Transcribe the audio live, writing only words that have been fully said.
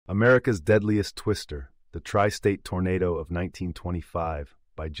America's Deadliest Twister, the Tri-State Tornado of 1925,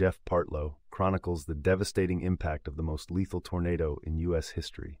 by Geoff Partlow, chronicles the devastating impact of the most lethal tornado in U.S.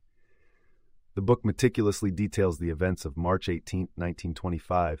 history. The book meticulously details the events of March 18,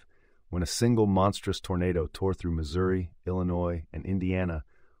 1925, when a single monstrous tornado tore through Missouri, Illinois, and Indiana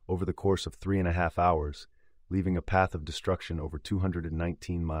over the course of 3.5 hours, leaving a path of destruction over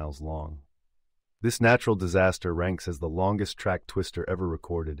 219 miles long. This natural disaster ranks as the longest-track twister ever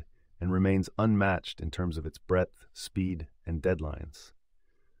recorded and remains unmatched in terms of its breadth, speed, and deadlines.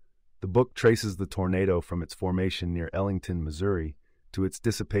 The book traces the tornado from its formation near Ellington, Missouri, to its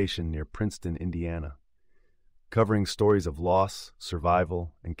dissipation near Princeton, Indiana. Covering stories of loss,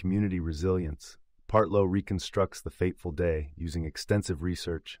 survival, and community resilience, Partlow reconstructs the fateful day using extensive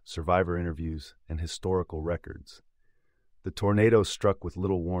research, survivor interviews, and historical records. The tornado struck with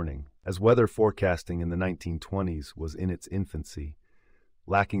little warning, as weather forecasting in the 1920s was in its infancy,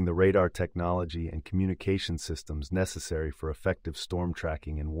 lacking the radar technology and communication systems necessary for effective storm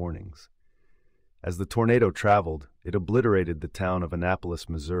tracking and warnings. As the tornado traveled, it obliterated the town of Annapolis,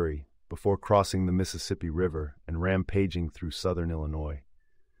 Missouri, before crossing the Mississippi River and rampaging through southern Illinois.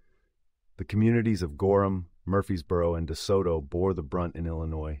 The communities of Gorham, Murfreesboro, and DeSoto bore the brunt in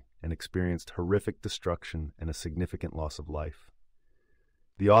Illinois and experienced horrific destruction and a significant loss of life.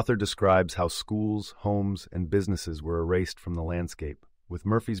 The author describes how schools, homes, and businesses were erased from the landscape, with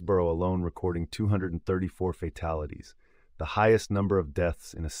Murfreesboro alone recording 234 fatalities, the highest number of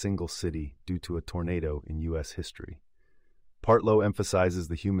deaths in a single city due to a tornado in U.S. history. Partlow emphasizes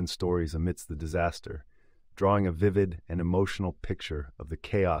the human stories amidst the disaster, drawing a vivid and emotional picture of the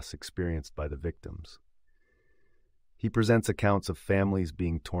chaos experienced by the victims. He presents accounts of families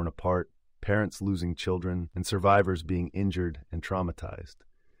being torn apart, parents losing children, and survivors being injured and traumatized.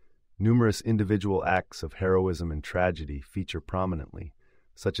 Numerous individual acts of heroism and tragedy feature prominently,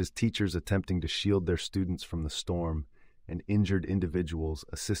 such as teachers attempting to shield their students from the storm and injured individuals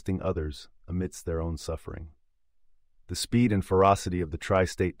assisting others amidst their own suffering. The speed and ferocity of the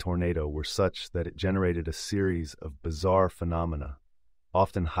tri-state tornado were such that it generated a series of bizarre phenomena,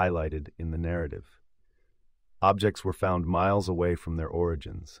 often highlighted in the narrative. Objects were found miles away from their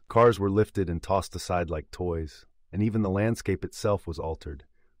origins. Cars were lifted and tossed aside like toys, and even the landscape itself was altered,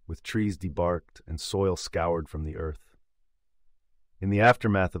 with trees debarked and soil scoured from the earth. In the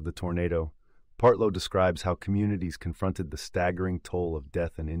aftermath of the tornado, Partlow describes how communities confronted the staggering toll of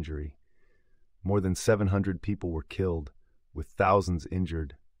death and injury. More than 700 people were killed, with thousands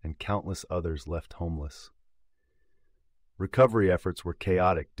injured and countless others left homeless. Recovery efforts were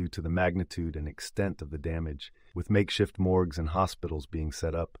chaotic due to the magnitude and extent of the damage, with makeshift morgues and hospitals being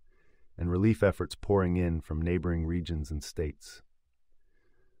set up, and relief efforts pouring in from neighboring regions and states.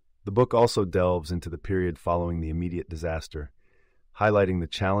 The book also delves into the period following the immediate disaster, highlighting the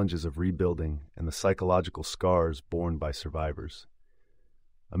challenges of rebuilding and the psychological scars borne by survivors.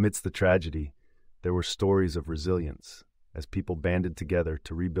 Amidst the tragedy, there were stories of resilience, as people banded together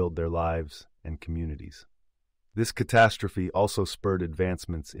to rebuild their lives and communities. This catastrophe also spurred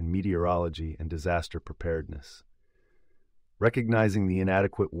advancements in meteorology and disaster preparedness. Recognizing the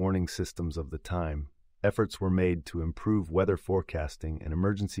inadequate warning systems of the time, efforts were made to improve weather forecasting and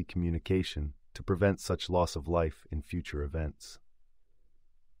emergency communication to prevent such loss of life in future events.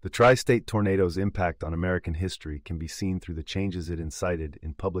 The tri-state tornado's impact on American history can be seen through the changes it incited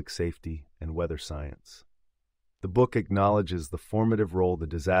in public safety and weather science. The book acknowledges the formative role the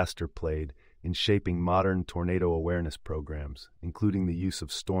disaster played in shaping modern tornado awareness programs, including the use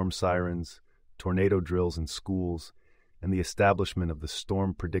of storm sirens, tornado drills in schools, and the establishment of the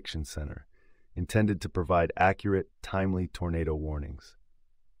Storm Prediction Center, intended to provide accurate, timely tornado warnings.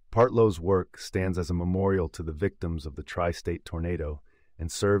 Partlow's work stands as a memorial to the victims of the tri-state tornado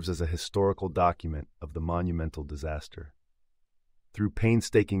and serves as a historical document of the monumental disaster. Through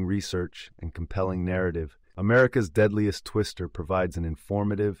painstaking research and compelling narrative, America's Deadliest Twister provides an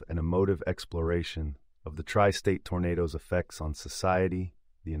informative and emotive exploration of the tri-state tornado's effects on society,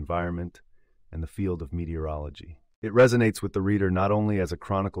 the environment, and the field of meteorology. It resonates with the reader not only as a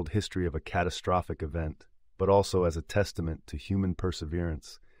chronicled history of a catastrophic event, but also as a testament to human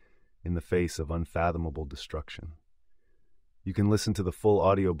perseverance in the face of unfathomable destruction. You can listen to the full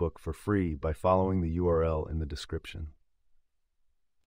audiobook for free by following the URL in the description.